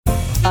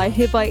I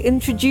hereby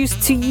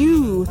introduce to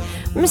you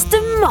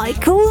Mr.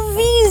 Michael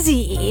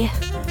Veazey.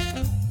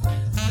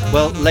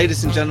 Well,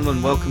 ladies and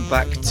gentlemen, welcome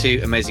back to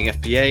Amazing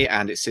FBA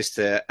and its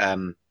sister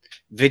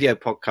video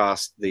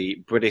podcast, the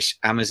British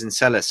Amazon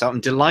Seller. So I'm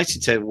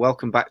delighted to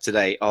welcome back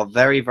today our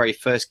very, very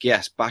first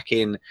guest back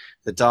in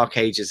the dark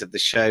ages of the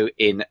show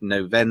in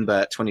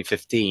November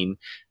 2015,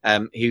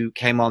 who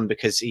came on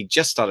because he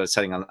just started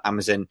selling on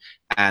Amazon,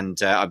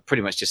 and I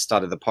pretty much just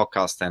started the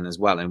podcast then as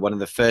well. And one of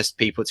the first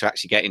people to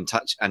actually get in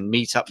touch and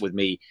meet up with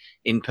me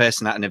in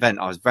person at an event.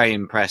 I was very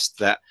impressed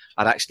that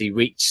I'd actually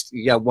reached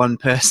one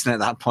person at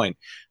that point.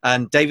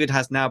 And David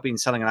has now been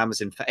selling on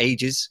Amazon for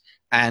ages.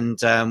 And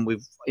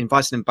we've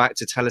invited him back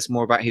to tell us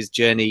more about his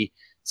journey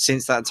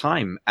since that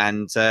time.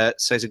 And so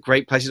it's a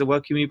great pleasure to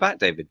welcome you back,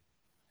 David.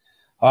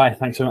 Hi,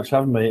 thanks so much for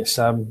having me. It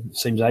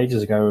seems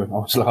ages ago. I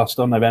was last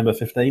on November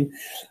 15.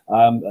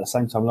 At the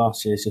same time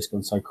last year, it's just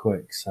gone so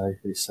quick. So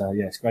it's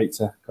it's great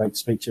to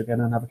speak to you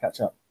again and have a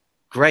catch up.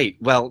 Great.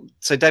 Well,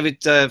 so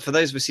David, for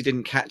those of us who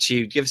didn't catch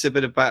you, give us a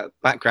bit of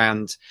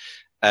background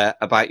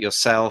about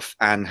yourself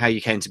and how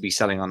you came to be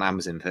selling on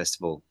Amazon, first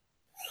of all.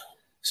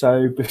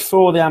 So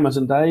before the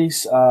Amazon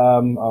days,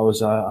 I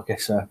was, a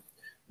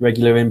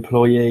regular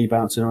employee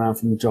bouncing around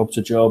from job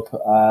to job.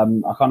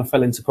 I kind of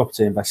fell into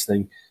property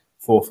investing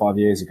 4 or 5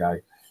 years ago.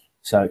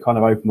 So it kind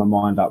of opened my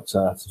mind up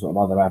to sort of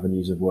other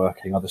avenues of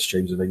working, other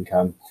streams of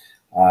income.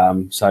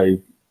 So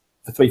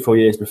for 3-4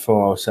 years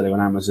before I was selling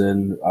on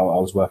Amazon, I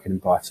was working in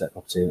buy-to-let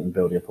property and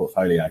building a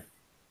portfolio.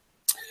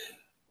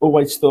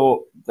 Always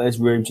thought there's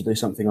room to do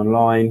something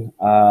online.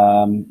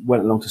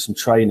 Went along to some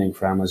training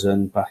for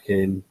Amazon back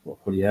in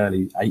probably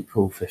early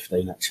April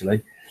 15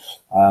 actually.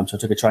 So I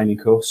took a training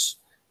course,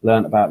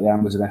 learned about the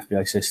Amazon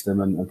FBA system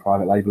and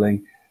private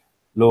labeling,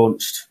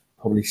 launched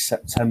probably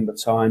September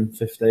time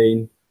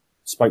 15,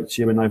 spoke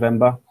to you in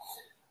November.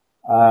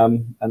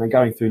 And then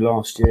going through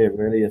last year,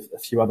 really, a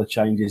few other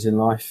changes in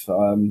life,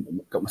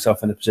 got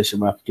myself in a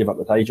position where I could give up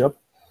the day job.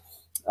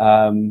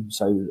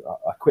 So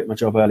I quit my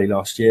job early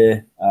last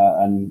year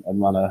and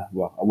I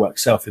work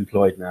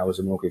self-employed now as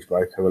a mortgage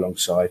broker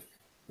alongside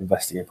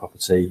investing in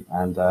property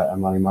and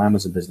running my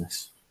Amazon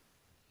business.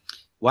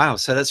 Wow.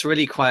 So that's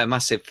really quite a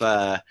massive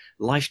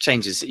life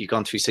changes that you've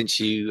gone through since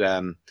you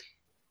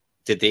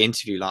did the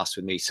interview last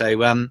with me.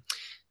 So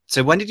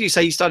so when did you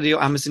say you started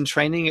your Amazon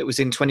training? It was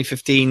in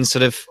 2015,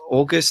 sort of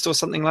August or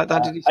something like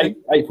that, did you say?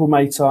 April,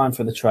 May time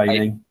for the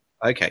training.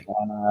 Okay.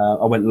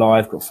 I went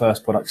live, got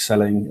first product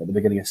selling at the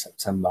beginning of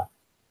September.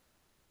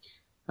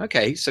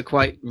 Okay, so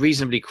quite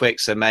reasonably quick.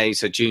 So May,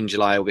 so June,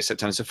 July, August,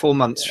 September. So 4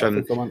 months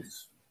from 4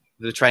 months.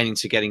 The training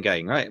to getting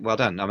going. Right, well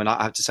done. I mean,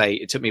 I have to say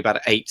it took me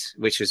about 8,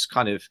 which was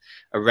kind of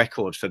a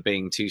record for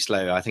being too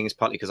slow. I think it's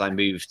partly because I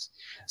moved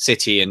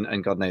city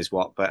and God knows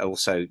what, but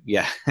also,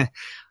 yeah,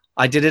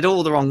 I did it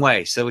all the wrong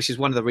way. So which is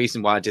one of the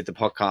reasons why I did the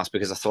podcast,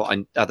 because I thought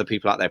other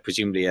people out there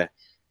presumably are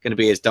going to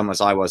be as dumb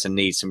as I was and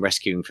need some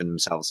rescuing from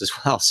themselves as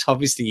well. So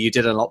obviously you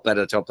did a lot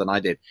better job than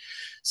I did.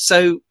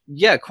 So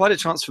yeah, quite a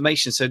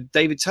transformation. So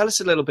David, tell us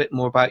a little bit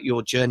more about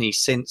your journey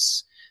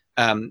since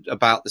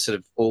about the sort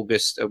of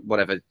August,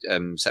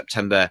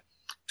 September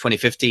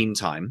 2015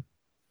 time.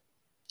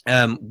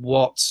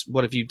 What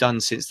have you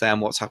done since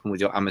then? What's happened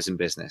with your Amazon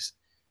business?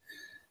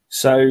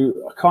 So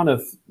I kind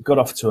of got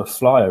off to a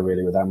flyer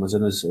really with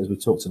Amazon as we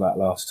talked about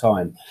last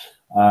time.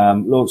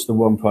 Launched the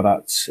one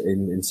product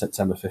in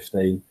September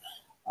 15.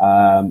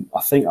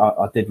 I think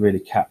I did really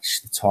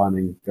catch the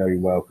timing very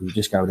well because we're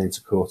just going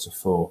into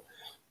Q4.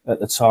 At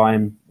the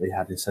time, we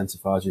had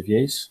incentivized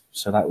reviews.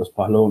 So that was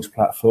my launch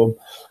platform.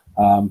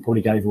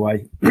 Probably gave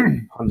away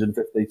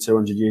 150,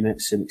 200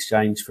 units in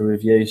exchange for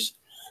reviews.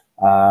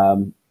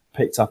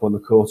 Picked up on the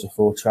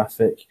Q4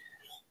 traffic.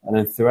 And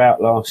then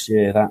throughout last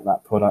year,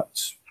 that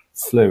product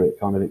flew. It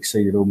kind of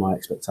exceeded all my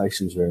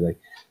expectations, really.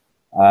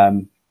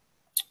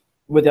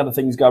 With the other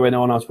things going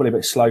on, I was probably a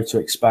bit slow to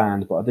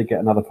expand, but I did get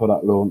another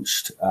product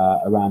launched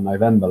around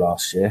November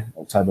last year,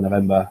 October,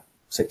 November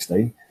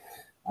 16.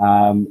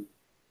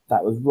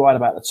 That was right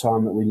about the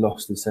time that we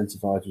lost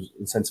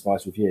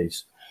incentivized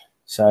reviews.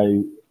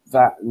 So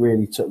that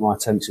really took my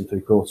attention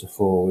through Q4,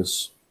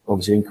 was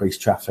obviously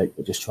increased traffic,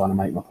 but just trying to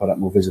make my product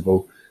more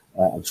visible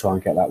and try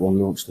and get that one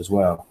launched as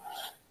well.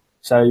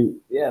 So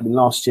yeah,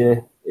 last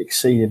year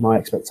exceeded my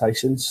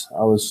expectations.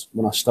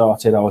 When I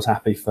started, I was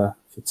happy for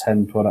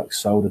 10 products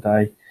sold a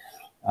day,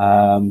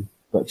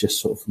 but just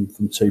sort of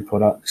from 2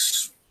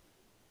 products,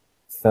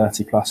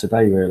 30 plus a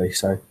day really.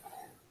 So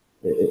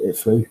it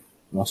flew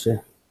last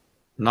year.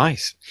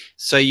 Nice.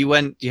 So you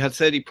had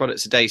 30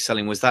 products a day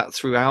selling. Was that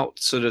throughout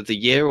sort of the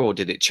year, or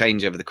did it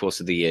change over the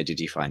course of the year, did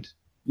you find?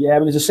 Yeah,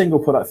 there's a single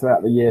product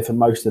throughout the year. For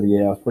most of the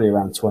year, I was probably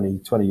around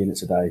 20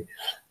 units a day.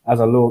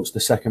 As I launched the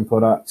second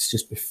product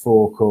just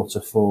before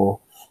Q4,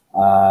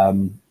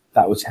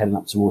 that was heading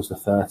up towards the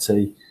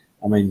 30.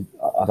 I mean,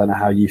 I don't know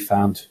how you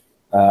found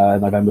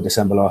November,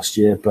 December last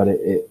year, but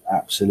it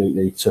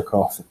absolutely took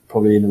off,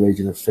 probably in the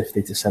region of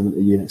 50 to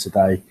 70 units a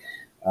day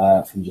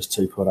from just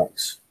 2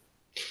 products.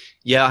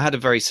 Yeah, I had a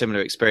very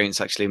similar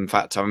experience actually. In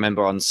fact, I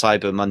remember on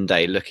Cyber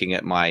Monday looking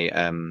at my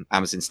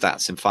Amazon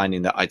stats and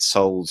finding that I'd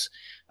sold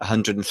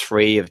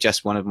 103 of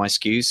just one of my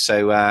SKUs.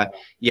 So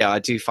yeah, I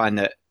do find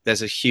that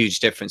there's a huge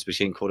difference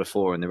between quarter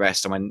four and the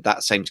rest. I mean,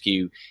 that same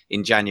SKU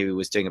in January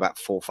was doing about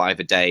 4 or 5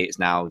 a day. It's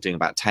now doing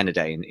about 10 a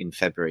day in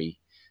February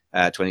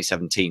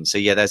 2017. So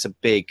yeah, there's a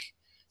big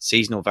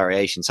seasonal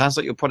variation. Sounds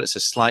like your products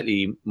are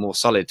slightly more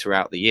solid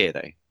throughout the year,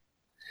 though.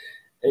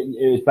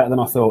 It was better than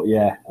I thought.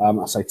 Yeah,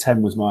 I say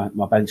 10 was my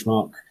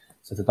benchmark,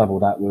 so to double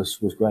that was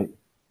great.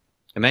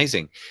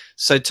 Amazing.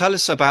 So tell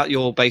us about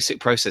your basic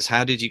process.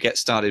 How did you get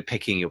started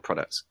picking your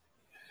products?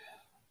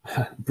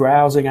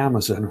 Browsing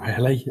Amazon,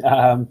 really.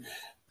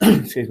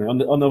 Excuse me.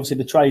 On obviously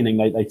the training,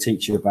 they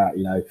teach you about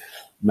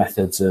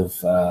methods of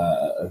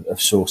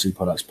sourcing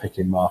products,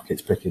 picking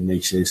markets, picking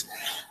niches.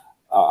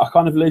 I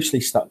kind of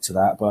loosely stuck to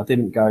that, but I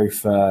didn't go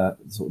for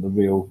sort of the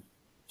real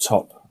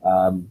top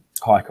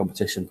high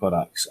competition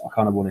products. I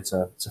kind of wanted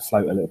to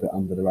float a little bit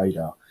under the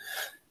radar.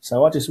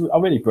 So I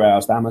really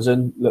browsed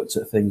Amazon, looked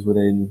at things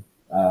within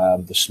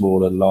the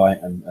small and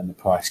light and the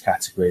price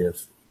category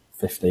of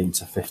 $15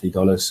 to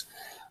 $50.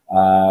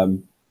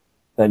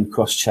 Then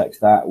cross-checked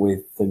that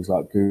with things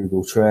like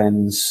Google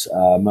Trends,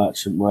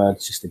 merchant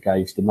words, just to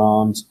gauge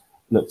demand.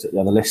 Looked at the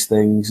other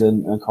listings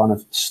and kind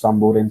of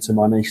stumbled into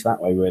my niche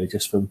that way, really,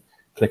 just from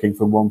clicking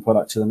from one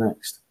product to the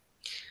next.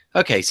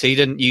 Okay, so you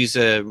didn't use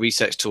a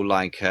research tool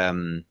like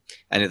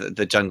any of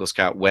the Jungle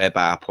Scout web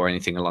app or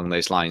anything along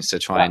those lines to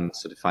try and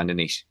sort of find a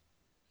niche?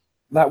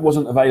 That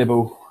wasn't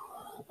available,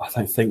 I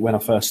don't think, when I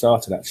first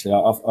started, actually.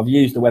 I've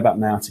used the web app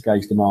now to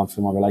gauge demand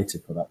for my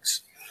related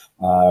products,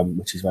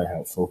 which is very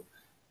helpful.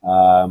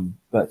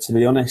 But to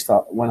be honest,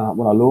 when I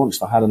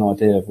launched, I had an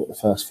idea of what the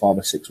first 5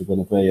 or 6 were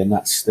going to be, and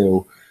that's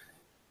still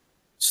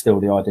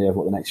the idea of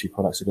what the next few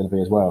products are going to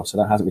be as well. So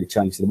that hasn't really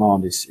changed. The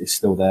demand is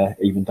still there,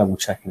 even double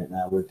checking it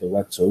now with the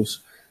web tools.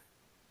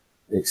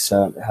 It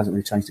hasn't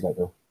really changed a great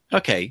deal.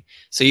 Okay,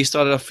 so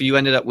you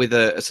ended up with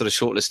a sort of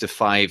short list of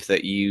 5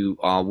 that you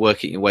are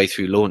working your way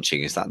through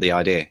launching. Is that the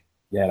idea?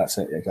 Yeah, that's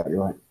it. Exactly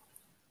right.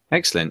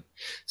 Excellent.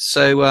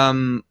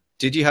 So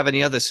did you have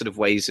any other sort of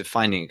ways of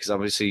finding it? Because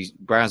obviously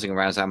browsing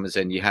around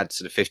Amazon, you had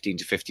sort of $15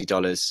 to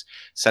 $50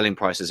 selling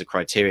price as a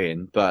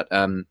criterion, but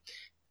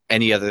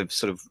any other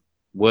sort of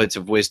words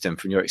of wisdom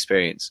from your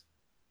experience?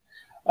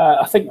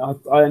 I think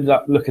I ended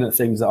up looking at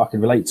things that I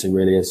could relate to,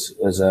 really,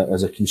 as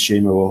a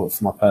consumer or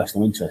for my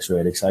personal interest,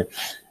 really. So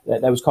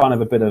there was kind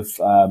of a bit of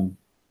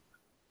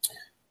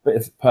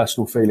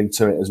personal feeling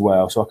to it as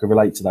well, so I could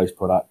relate to those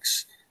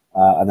products,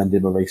 and then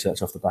did my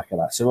research off the back of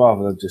that. So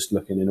rather than just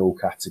looking in all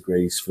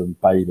categories from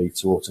baby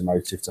to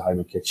automotive to home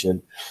and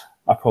kitchen,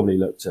 I probably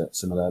looked at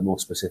some of the more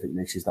specific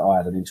niches that I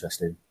had an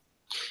interest in.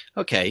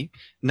 Okay.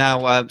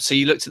 Now, so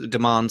you looked at the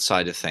demand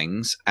side of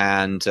things,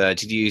 and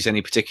did you use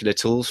any particular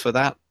tools for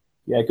that?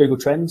 Yeah, Google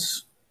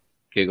Trends.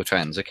 Google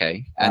Trends,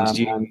 okay.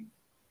 And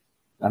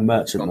and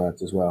merchant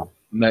words as well.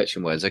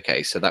 Merchant words,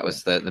 okay. So that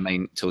was the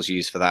main tools you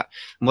used for that.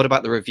 And what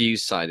about the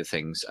reviews side of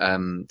things?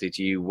 Did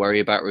you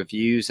worry about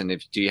reviews, and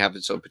do you have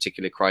a sort of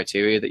particular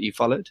criteria that you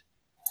followed?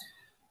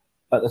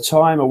 At the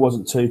time, I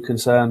wasn't too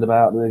concerned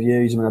about the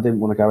reviews. I mean, I didn't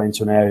want to go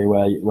into an area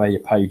where your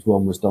page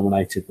one was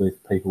dominated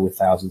with people with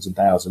thousands and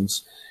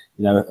thousands.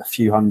 A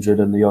few hundred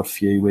and the odd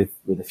few with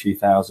a few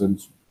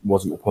thousand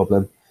wasn't a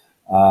problem.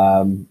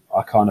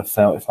 I kind of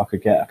felt if I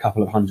could get a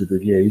couple of hundred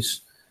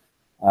reviews,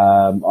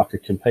 I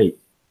could compete.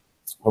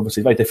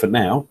 Obviously, very different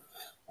now.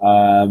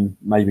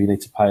 Maybe you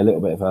need to pay a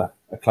little bit of a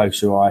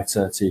closer eye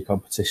to your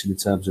competition in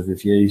terms of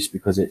reviews,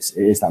 because it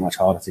is that much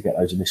harder to get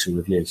those initial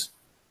reviews.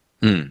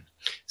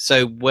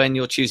 So when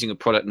you're choosing a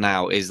product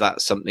now, is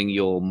that something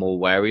you're more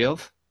wary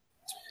of?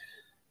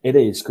 It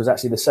is, because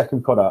actually the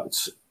second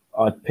product,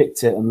 I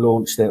picked it and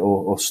launched it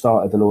or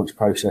started the launch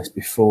process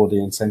before the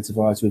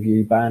incentivized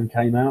review ban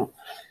came out.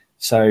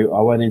 So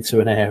I went into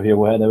an area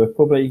where there were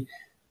probably,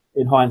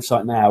 in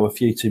hindsight now, a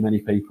few too many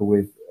people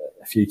with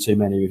a few too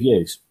many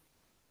reviews.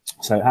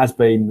 So it has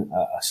been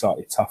a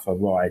slightly tougher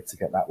ride to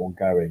get that one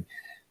going.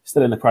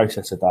 Still in the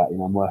process of that,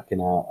 I'm working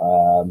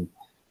out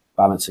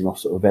balancing off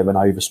sort of a bit of an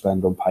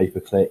overspend on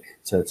pay-per-click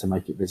to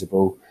make it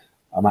visible.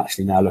 I'm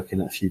actually now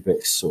looking at a few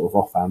bits sort of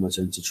off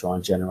Amazon to try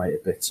and generate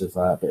a bit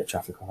of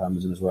traffic off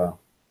Amazon as well.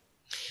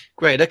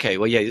 Great. Okay.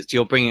 Well, yeah,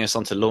 you're bringing us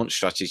on to launch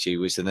strategy,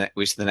 which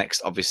is the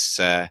next obvious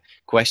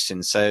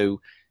question.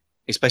 So,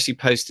 especially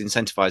post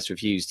incentivized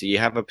reviews, do you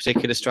have a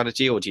particular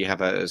strategy, or do you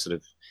have a sort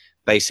of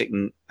basic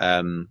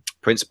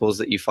principles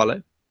that you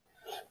follow?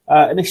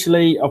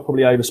 Initially, I'll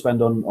probably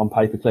overspend on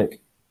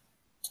pay-per-click.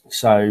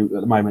 So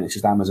at the moment, it's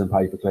just Amazon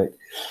pay-per-click.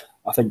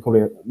 I think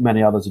probably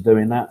many others are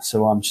doing that.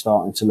 So I'm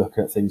starting to look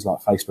at things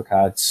like Facebook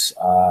ads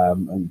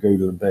and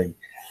Google and Bing,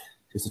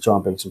 just to try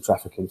and bring some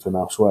traffic in from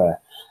elsewhere.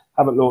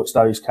 Haven't launched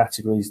those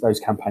categories, those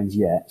campaigns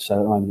yet. So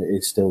at the moment, it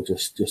is still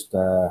just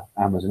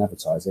Amazon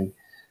advertising.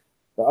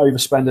 But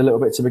overspend a little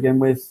bit to begin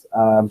with,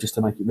 just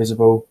to make it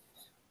visible.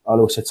 I'll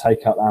also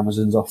take up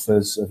Amazon's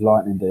offers of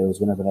lightning deals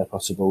whenever they're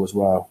possible as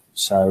well.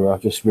 So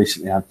I've just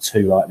recently had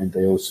 2 lightning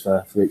deals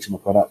for each of my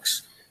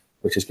products,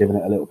 which has given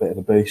it a little bit of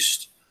a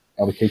boost.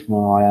 I'll be keeping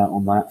my eye out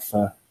on that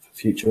for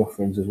future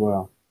offerings as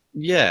well.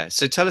 Yeah.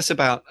 So tell us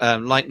about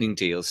lightning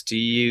deals. Do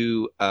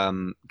you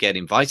get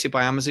invited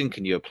by Amazon?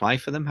 Can you apply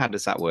for them? How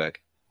does that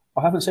work?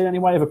 I haven't seen any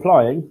way of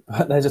applying,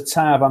 but there's a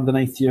tab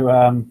underneath your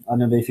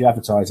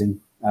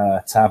advertising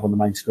tab on the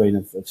main screen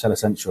of Seller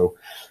Central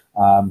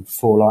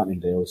for lightning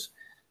deals.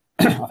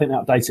 I think they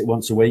update it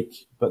once a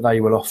week, but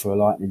they will offer a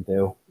lightning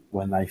deal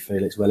when they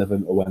feel it's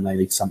relevant or when they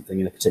need something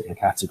in a particular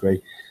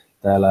category.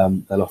 They'll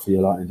offer you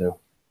a lightning deal.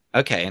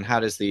 Okay, and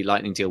how does the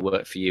lightning deal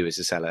work for you as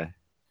a seller?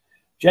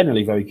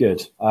 Generally very good.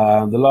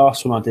 The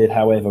last one I did,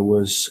 however,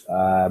 was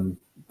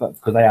but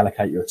because they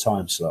allocate you a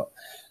time slot.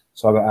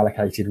 So I got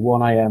allocated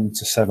 1 a.m.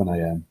 to 7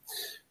 a.m.,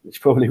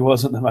 which probably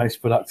wasn't the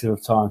most productive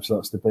of time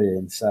slots to be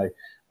in. So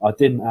I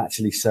didn't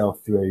actually sell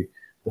through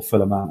the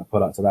full amount of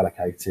product I've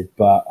allocated,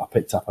 but I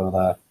picked up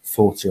another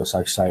 40 or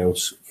so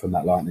sales from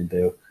that lightning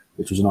deal,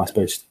 which was a nice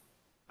boost.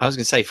 I was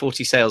going to say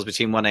 40 sales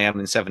between 1 a.m.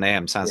 and 7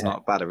 a.m. sounds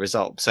not bad a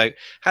result. So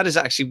how does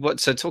that actually,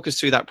 so talk us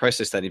through that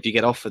process then, if you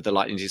get offered the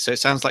lightning deal. So it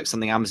sounds like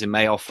something Amazon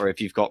may offer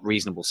if you've got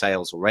reasonable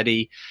sales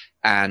already,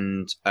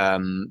 and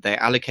they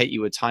allocate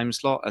you a time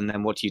slot. And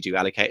then what do you do?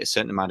 Allocate a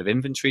certain amount of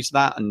inventory to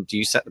that? And do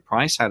you set the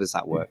price? How does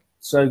that work?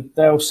 So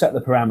they'll set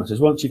the parameters.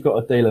 Once you've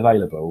got a deal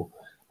available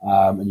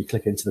and you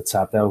click into the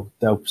tab,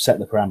 they'll set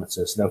the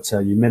parameters. They'll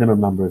tell you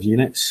minimum number of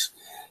units.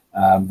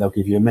 They'll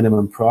give you a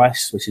minimum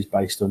price, which is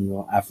based on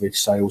your average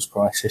sales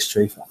price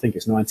history. I think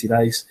it's 90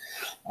 days.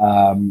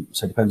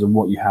 So it depends on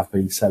what you have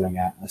been selling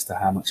at as to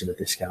how much of a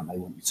discount they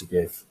want you to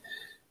give.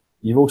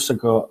 You've also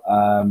got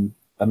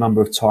a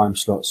number of time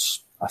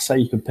slots. I say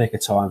you can pick a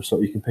time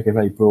slot. You can pick a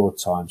very broad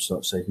time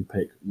slot, so you can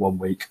pick 1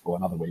 week or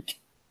another week.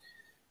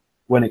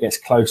 When it gets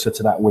closer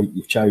to that week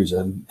you've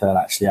chosen, they'll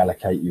actually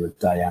allocate you a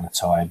day and a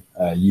time.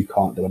 You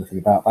can't do anything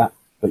about that,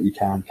 but you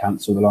can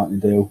cancel the lightning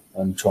deal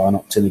and try and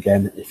opt in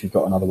again if you've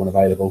got another one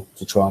available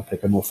to try and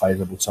pick a more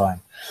favourable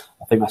time.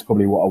 I think that's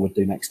probably what I would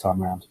do next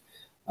time round.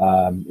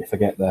 If I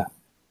get the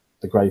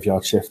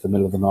graveyard shift the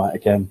middle of the night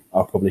again,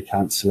 I'll probably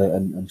cancel it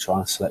and try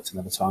and select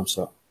another time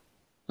slot.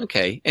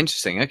 Okay,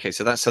 interesting. Okay,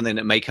 so that's something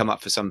that may come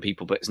up for some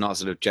people, but it's not a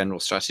sort of general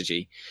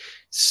strategy.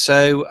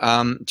 So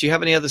do you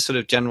have any other sort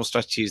of general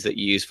strategies that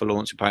you use for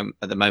launch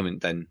at the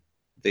moment then?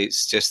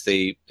 It's just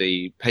the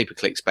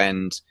pay-per-click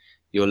spend.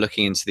 You're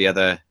looking into the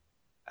other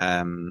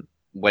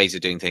ways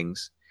of doing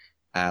things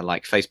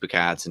like Facebook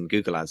ads and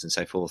Google ads and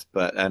so forth.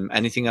 But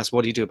anything else?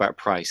 What do you do about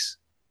price?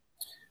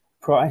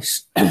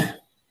 Price.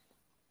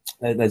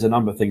 There's a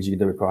number of things you can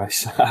do with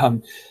price.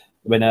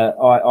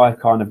 I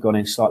kind of gone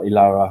in slightly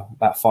lower,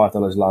 about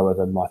 $5 lower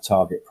than my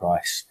target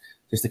price,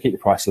 just to keep the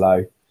price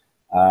low.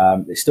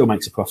 It still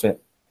makes a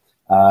profit,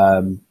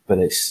 but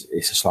it's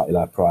a slightly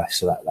lower price,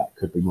 so that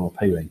could be more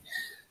appealing.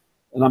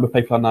 A number of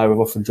people I know have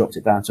often dropped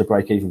it down to a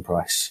break-even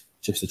price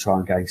just to try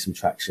and gain some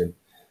traction.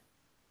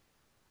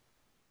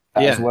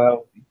 As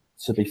well,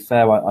 to be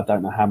fair, I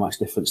don't know how much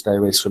difference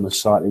there is from a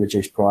slightly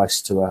reduced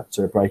price to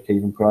a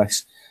break-even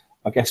price.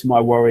 I guess my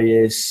worry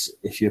is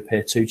if you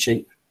appear too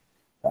cheap,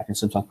 that can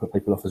sometimes put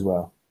people off as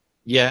well.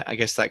 Yeah, I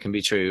guess that can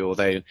be true,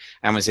 although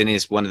Amazon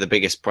is one of the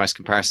biggest price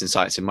comparison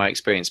sites in my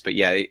experience. But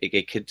yeah,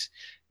 it could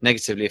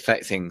negatively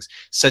affect things.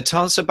 So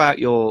tell us about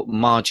your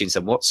margins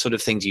and what sort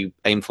of things you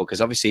aim for,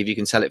 because obviously if you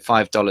can sell it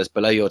 $5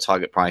 below your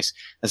target price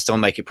and still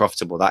make it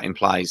profitable, that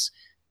implies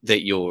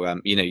that you're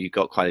you've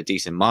got quite a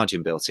decent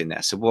margin built in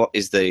there. So what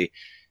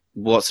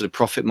sort of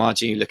profit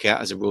margin you look at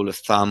as a rule of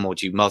thumb, or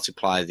do you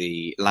multiply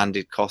the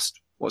landed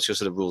cost? What's your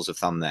sort of rules of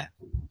thumb there?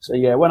 So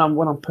yeah, when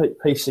I'm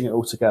piecing it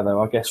all together,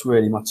 I guess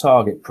really my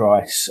target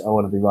price I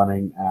want to be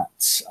running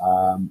at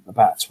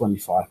about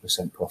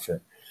 25%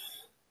 profit.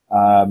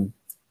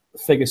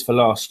 Figures for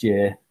last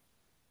year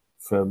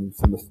from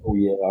the full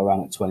year I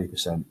ran at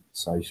 20%.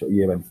 So sort of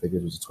year-end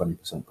figures was a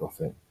 20%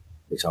 profit,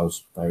 which I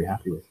was very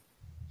happy with.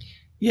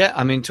 Yeah,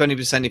 I mean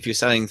 20% if you're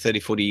selling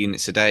 30-40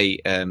 units a day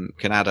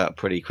can add up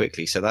pretty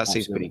quickly. So that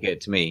seems pretty good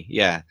to me.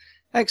 Yeah,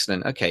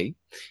 excellent. Okay.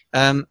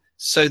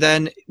 So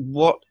then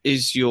what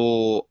is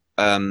your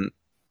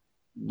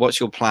what's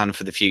your plan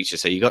for the future?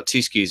 So you got 2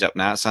 SKUs up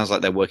now. It sounds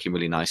like they're working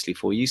really nicely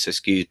for you. So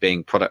SKUs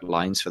being product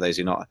lines for those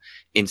who are not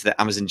into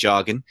the Amazon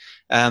jargon.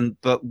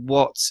 But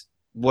what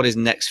is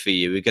next for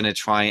you? We're going to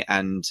try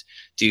and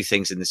do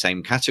things in the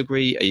same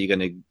category. Are you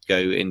going to go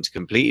into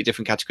completely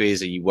different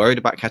categories? Are you worried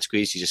about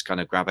categories? You just kind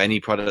of grab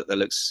any product that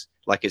looks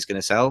like it's going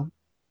to sell?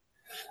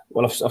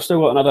 Well, I've still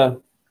got another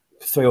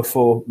 3 or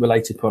 4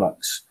 related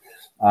products.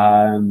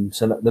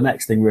 So the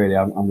next thing really,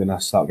 I'm going to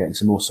start getting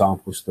some more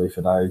samples through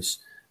for those,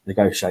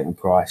 negotiate on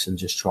price, and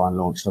just try and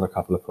launch another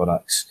couple of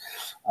products.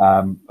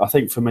 I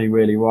think for me,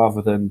 really,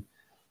 rather than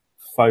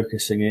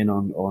focusing in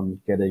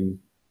on getting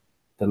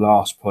the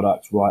last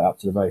product right up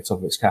to the very top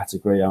of its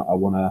category, I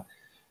want to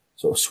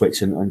sort of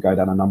switch and go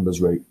down a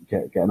numbers route,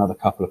 get another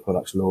couple of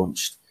products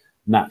launched.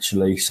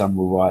 Naturally, some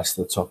will rise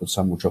to the top and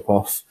some will drop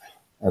off.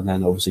 And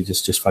then obviously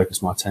just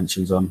focus my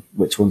attentions on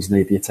which ones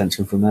need the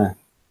attention from there.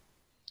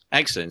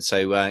 Excellent. So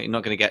you're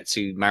not going to get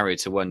too married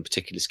to one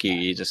particular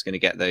SKU. You're just going to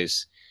get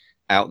those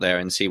out there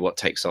and see what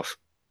takes off.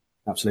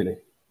 Absolutely.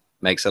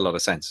 Makes a lot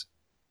of sense.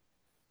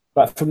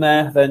 But from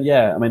there, then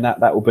yeah, I mean that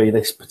will be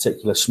this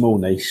particular small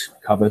niche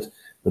covered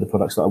with the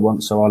products that I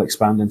want. So I'll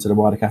expand into the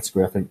wider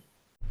category, I think.